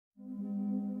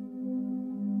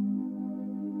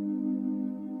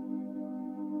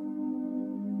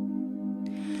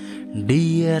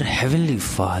Dear Heavenly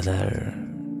Father,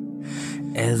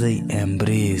 as I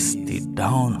embrace the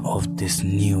dawn of this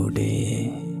new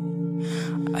day,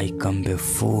 I come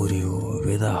before you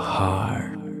with a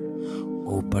heart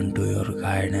open to your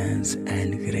guidance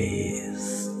and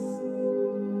grace.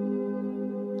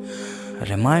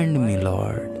 Remind me,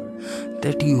 Lord,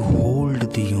 that you hold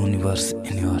the universe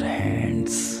in your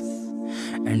hands,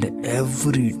 and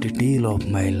every detail of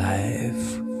my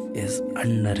life is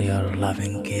under your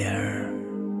loving care.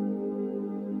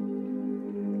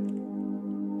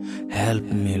 Help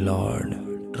me, Lord,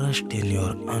 trust in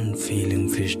your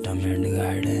unfailing wisdom and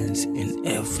guidance in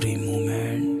every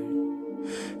moment.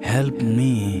 Help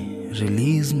me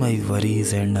release my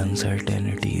worries and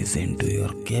uncertainties into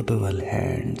your capable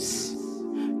hands,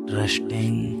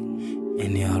 trusting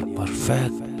in your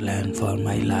perfect plan for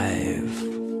my life.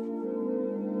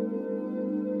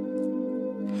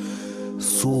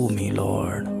 Show me,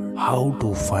 Lord, how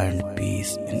to find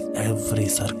peace in every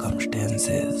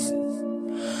circumstances,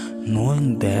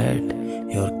 knowing that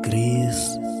your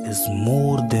grace is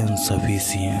more than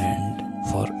sufficient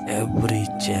for every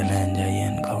challenge I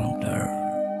encounter.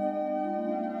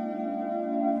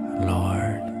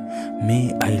 Lord,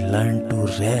 may I learn to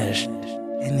rest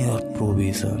in your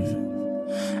provision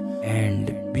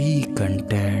and be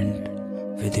content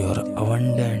with your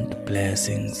abundant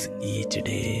blessings each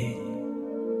day.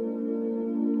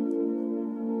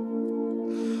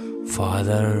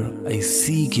 Father, I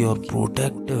seek your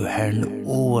protective hand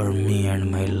over me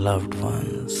and my loved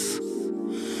ones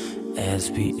as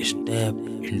we step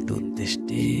into this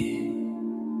day.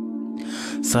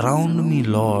 Surround me,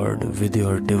 Lord, with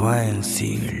your divine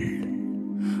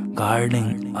shield,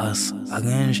 guarding us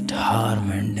against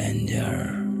harm and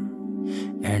danger.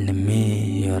 And may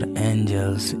your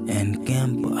angels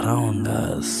encamp around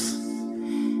us,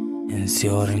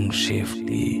 ensuring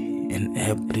safety in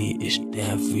every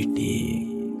step we take.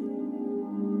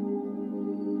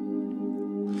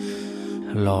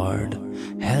 Lord,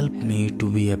 help me to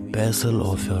be a vessel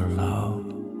of your love,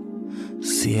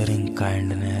 sharing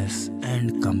kindness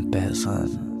and compassion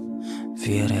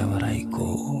wherever I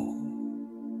go.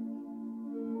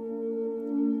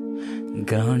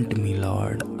 Grant me,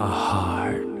 Lord, a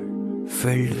heart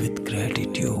filled with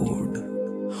gratitude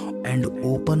and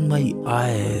open my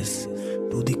eyes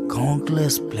to the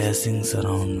countless blessings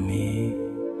around me,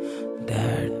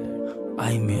 that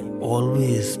I may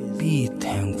always be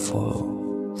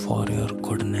thankful for your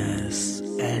goodness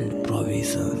and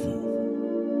provision.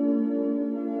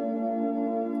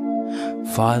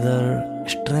 Father,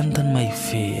 strengthen my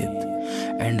faith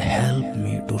and help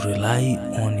me to rely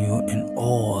on you in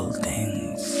all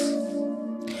things.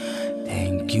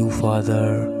 Thank you,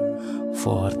 Father,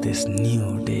 for this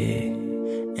new day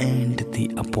and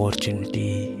the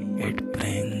opportunity it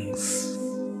brings.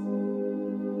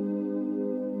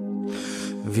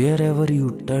 Wherever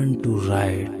you turn to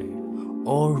right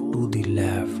or to the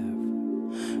left,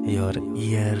 your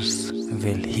ears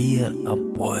will hear a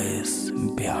voice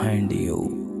behind you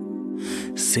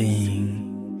saying,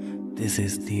 "This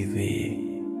is the way,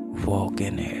 walk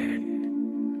in it."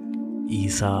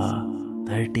 Isa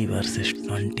 30 verses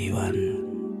 21.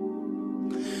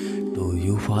 To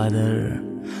you, Father,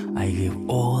 I give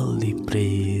all the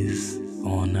praise,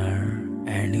 honor,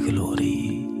 and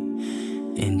glory.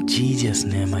 In Jesus'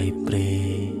 name I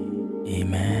pray.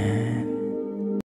 Amen.